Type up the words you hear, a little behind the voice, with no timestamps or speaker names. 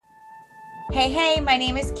Hey, my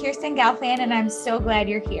name is Kirsten Gelfand, and I'm so glad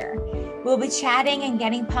you're here. We'll be chatting and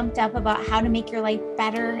getting pumped up about how to make your life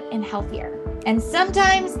better and healthier, and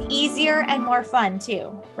sometimes easier and more fun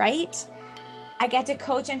too, right? I get to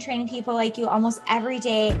coach and train people like you almost every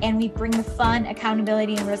day, and we bring the fun,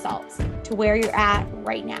 accountability, and results to where you're at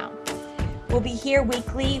right now. We'll be here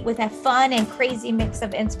weekly with a fun and crazy mix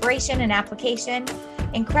of inspiration and application,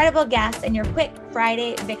 incredible guests, and your quick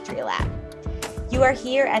Friday victory lap. You are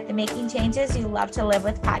here at the Making Changes You Love to Live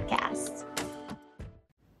With podcast.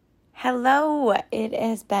 Hello, it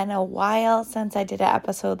has been a while since I did an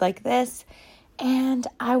episode like this, and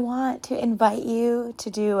I want to invite you to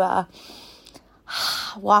do a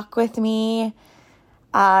walk with me.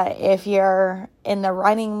 If you're in the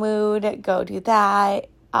running mood, go do that.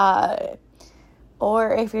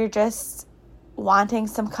 Or if you're just wanting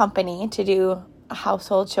some company to do a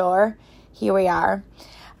household chore, here we are.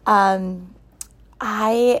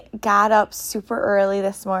 I got up super early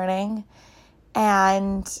this morning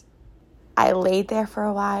and I laid there for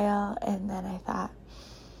a while, and then I thought,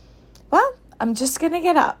 well, I'm just going to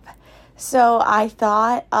get up. So I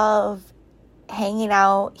thought of hanging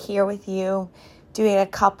out here with you, doing a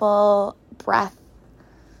couple breath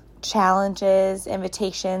challenges,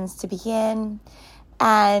 invitations to begin,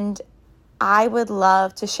 and I would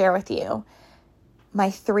love to share with you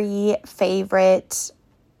my 3 favorite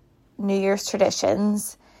New Year's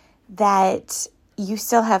traditions that you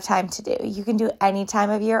still have time to do. You can do any time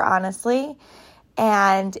of year, honestly,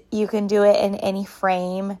 and you can do it in any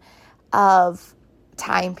frame of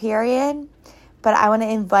time period. But I want to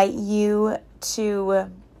invite you to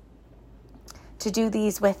do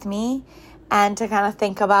these with me and to kind of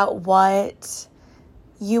think about what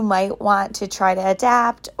you might want to try to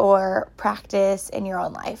adapt or practice in your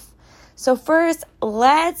own life. So first,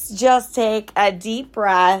 let's just take a deep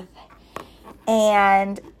breath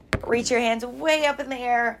and reach your hands way up in the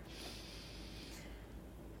air.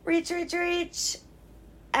 Reach.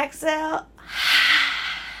 Exhale.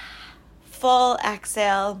 Full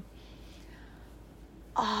exhale.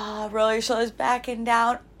 Roll your shoulders back and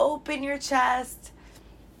down. Open your chest.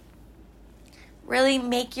 Really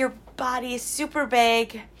make your body super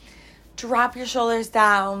big. Drop your shoulders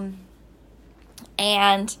down.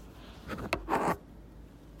 And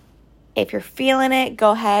if you're feeling it,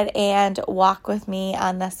 go ahead and walk with me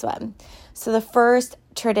on this one. So the first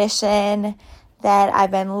tradition that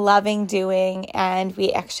I've been loving doing, and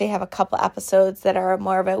we actually have a couple episodes that are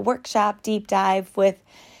more of a workshop deep dive with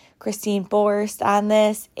Christine Borst on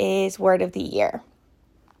this, is word of the year.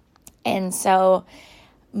 And so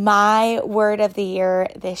my word of the year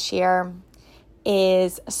this year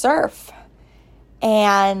is surf.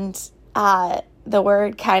 And the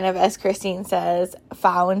word kind of, as Christine says,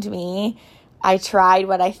 found me. I tried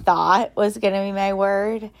what I thought was going to be my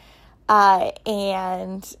word.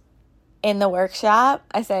 And in the workshop,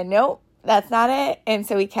 I said, nope, that's not it. And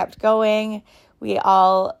so we kept going. We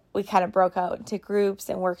kind of broke out into groups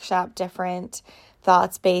and workshop different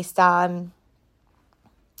thoughts based on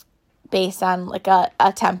like a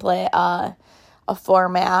template, a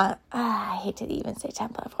format. I hate to even say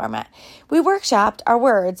template format. We workshopped our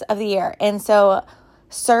words of the year. And so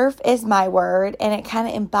surf is my word, and it kind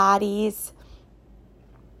of embodies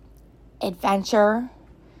adventure,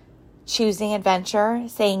 choosing adventure,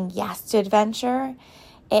 saying yes to adventure.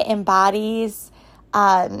 It embodies,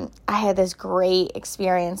 I had this great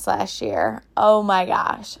experience last year. Oh my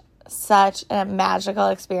gosh, such a magical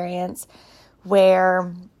experience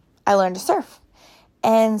where I learned to surf.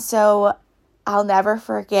 And so I'll never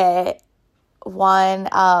forget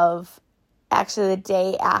the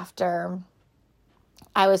day after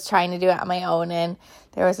I was trying to do it on my own, and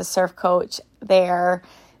there was a surf coach there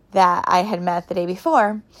that I had met the day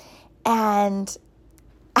before, and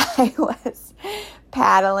I was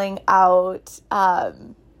paddling out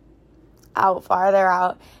farther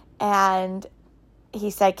out, and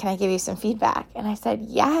he said, "Can I give you some feedback?" And I said,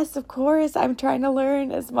 "Yes, of course. I'm trying to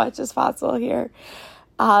learn as much as possible here.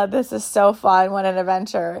 This is so fun. What an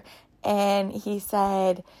adventure." And he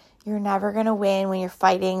said, "You're never going to win when you're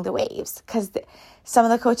fighting the waves." Because some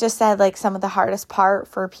of the coaches said, like, some of the hardest part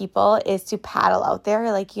for people is to paddle out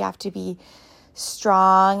there. Like, you have to be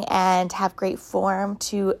strong and have great form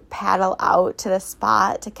to paddle out to the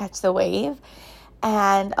spot to catch the wave.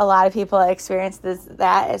 And a lot of people experience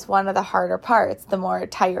that as one of the harder parts, the more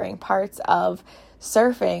tiring parts of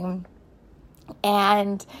surfing.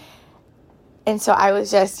 And so I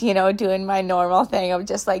was just, doing my normal thing of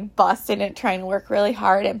just like busting it, trying to work really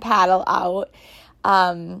hard and paddle out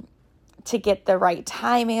to get the right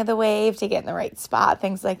timing of the wave, to get in the right spot,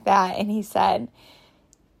 things like that. And he said,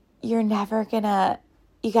 you're never going to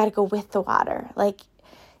you got to go with the water. Like,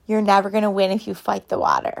 you're never going to win if you fight the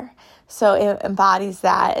water. So it embodies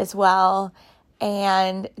that as well.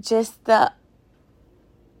 And just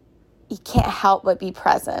you can't help but be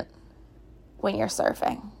present when you're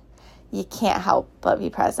surfing. You can't help but be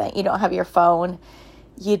present. You don't have your phone.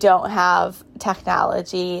 You don't have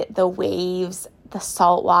technology, the waves, the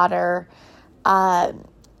salt water,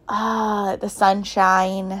 the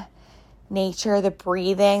sunshine, nature, the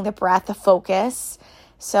breathing, the breath, the focus.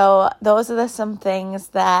 So those are some things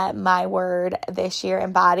that my word this year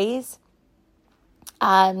embodies.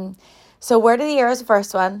 So word of the year is the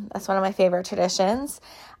first one. That's one of my favorite traditions.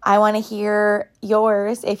 I want to hear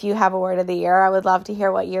yours. If you have a word of the year, I would love to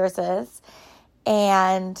hear what yours is.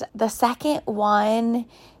 And the second one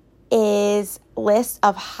is list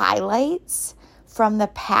of highlights from the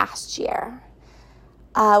past year.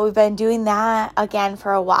 We've been doing that again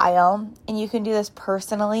for a while, and you can do this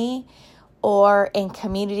personally or in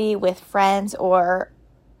community with friends, or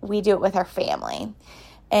we do it with our family.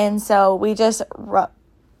 And so we just,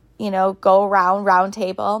 go round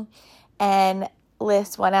table and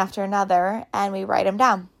list one after another, and we write them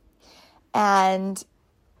down. And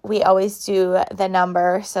we always do the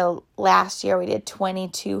number. So last year we did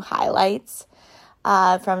 22 highlights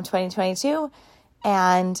from 2022,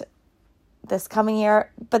 and this coming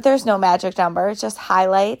year, but there's no magic number, it's just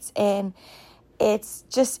highlights. And it's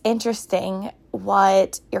just interesting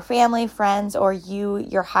what your family, friends, or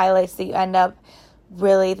your highlights that you end up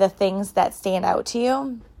really the things that stand out to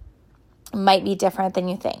you might be different than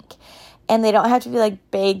you think. And they don't have to be like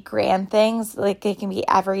big, grand things. Like, it can be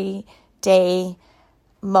everyday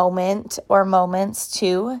moment or moments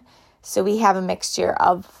too. So we have a mixture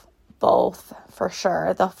of both for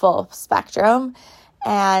sure, the full spectrum.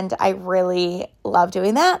 And I really love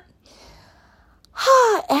doing that.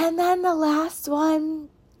 And then the last one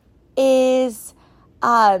is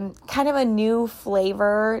kind of a new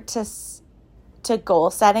flavor to goal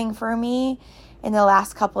setting for me. In the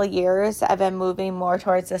last couple of years, I've been moving more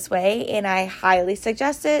towards this way, and I highly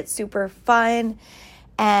suggest it. Super fun,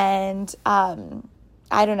 and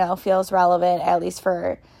I don't know, feels relevant, at least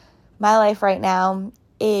for my life right now,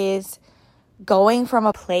 is going from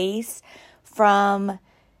a place from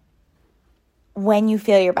when you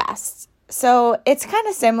feel your best. So it's kind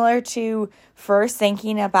of similar to first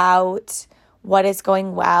thinking about what is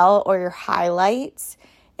going well or your highlights.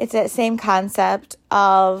 It's that same concept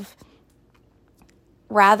of,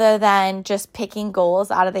 rather than just picking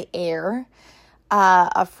goals out of the air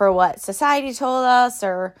for what society told us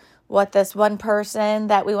or what this one person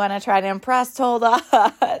that we want to try to impress told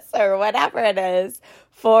us or whatever it is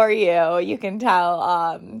for you. You can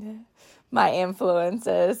tell my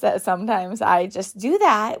influences that sometimes I just do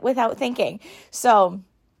that without thinking. So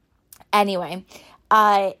anyway,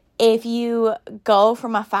 if you go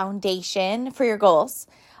from a foundation for your goals,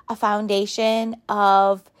 a foundation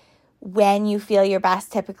of when you feel your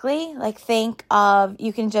best typically, like think of,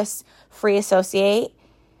 you can just free associate,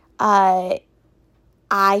 I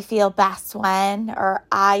feel best when, or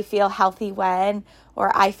I feel healthy when,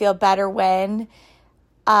 or I feel better when,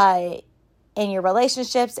 in your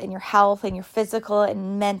relationships, in your health, in your physical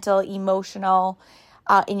and mental, emotional,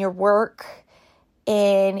 in your work,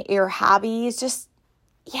 in your hobbies, just,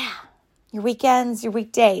 your weekends, your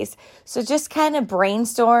weekdays. So just kind of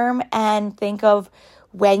brainstorm and think of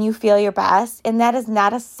when you feel your best. And that is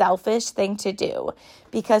not a selfish thing to do,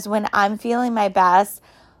 because when I'm feeling my best,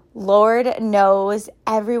 Lord knows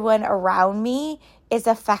everyone around me is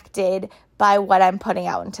affected by what I'm putting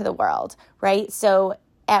out into the world, right? So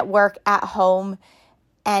at work, at home,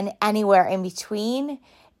 and anywhere in between,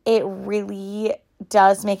 it really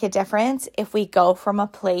does make a difference if we go from a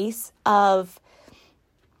place of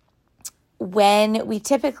when we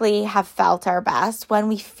typically have felt our best, when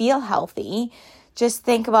we feel healthy. Just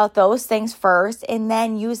think about those things first, and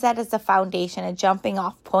then use that as a foundation, a jumping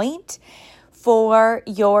off point for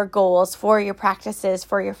your goals, for your practices,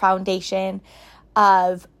 for your foundation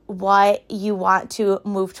of what you want to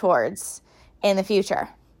move towards in the future.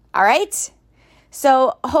 All right?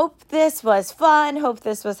 So hope this was fun. Hope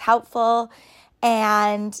this was helpful.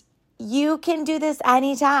 And you can do this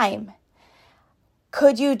anytime.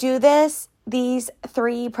 Could you do these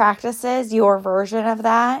 3 practices, your version of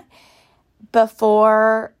that,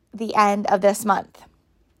 before the end of this month?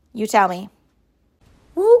 You tell me.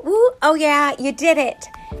 Woo, woo. Oh yeah, you did it.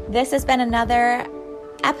 This has been another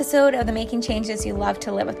episode of the Making Changes You Love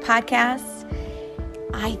to Live With podcast.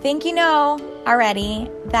 I think you know already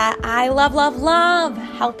that I love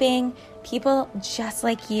helping people just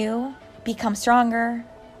like you become stronger,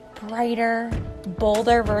 brighter,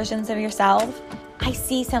 bolder versions of yourself. I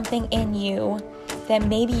see something in you that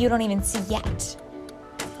maybe you don't even see yet.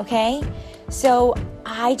 Okay? So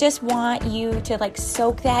I just want you to like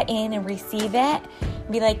soak that in and receive it.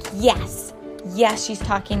 Be like, yes, she's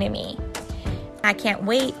talking to me. I can't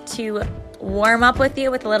wait to warm up with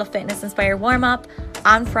you with a little Fitness Inspired warm up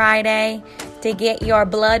on Friday to get your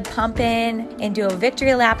blood pumping and do a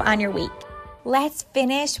victory lap on your week. Let's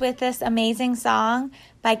finish with this amazing song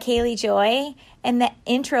by Kaylee Joy, and the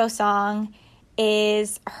intro song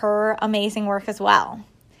is her amazing work as well.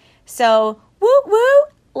 So, woo woo,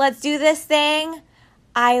 let's do this thing.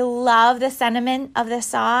 I love the sentiment of this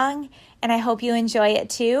song, and I hope you enjoy it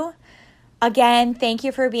too. Again, thank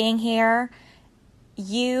you for being here.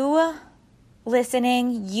 You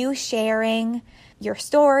listening, you sharing your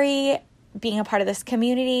story, being a part of this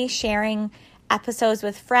community, sharing episodes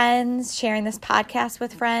with friends, sharing this podcast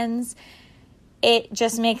with friends. It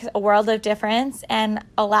just makes a world of difference and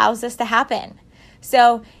allows this to happen.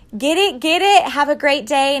 So get it, have a great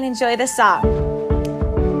day and enjoy the song.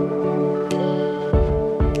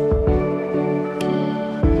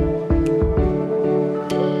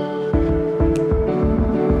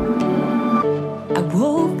 I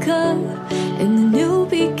woke up in the new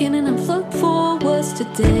beginning I've looked for was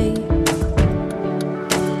today.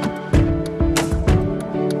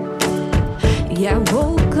 Yeah, I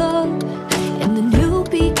woke up and the new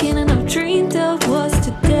beginning I've dreamed of was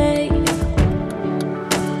today.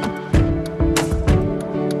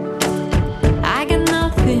 I got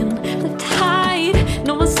nothing left to hide,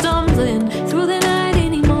 no more stumbling through the night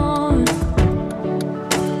anymore.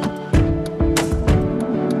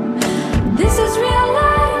 This is real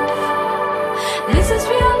life, this is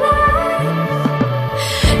real life.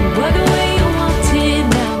 No other way you want it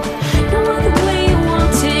now, no other way you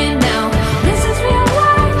want it now. This is real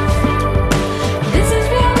life, this is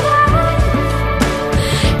real life.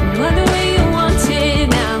 No other way you want it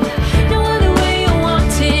now, no other way you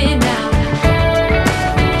want it now.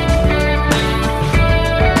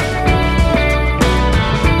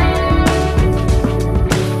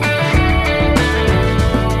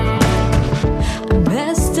 I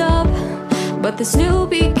messed up, but this new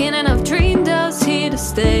beginning I've dreamed of's here to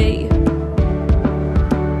stay.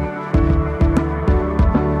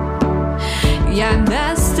 Yeah, I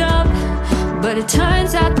messed up, but it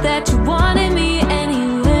turns out that you wanted me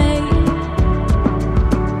anyway.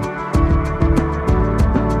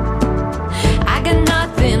 I got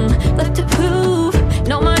nothing left to prove,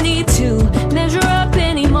 no more need to measure up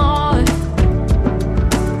anymore.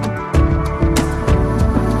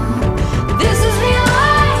 This is real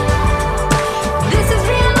life, this is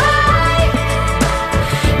real life.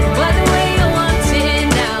 No other way you want it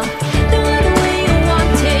now, no other way you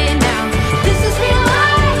want it now. This is real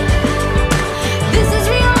life, this is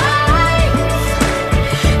real life.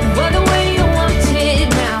 No other way you want it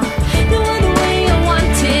now, no other way you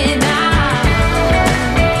want it now.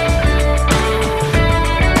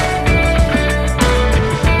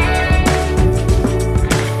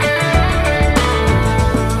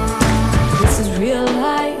 This is real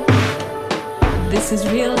life, this is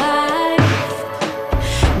real life.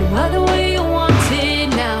 No other way you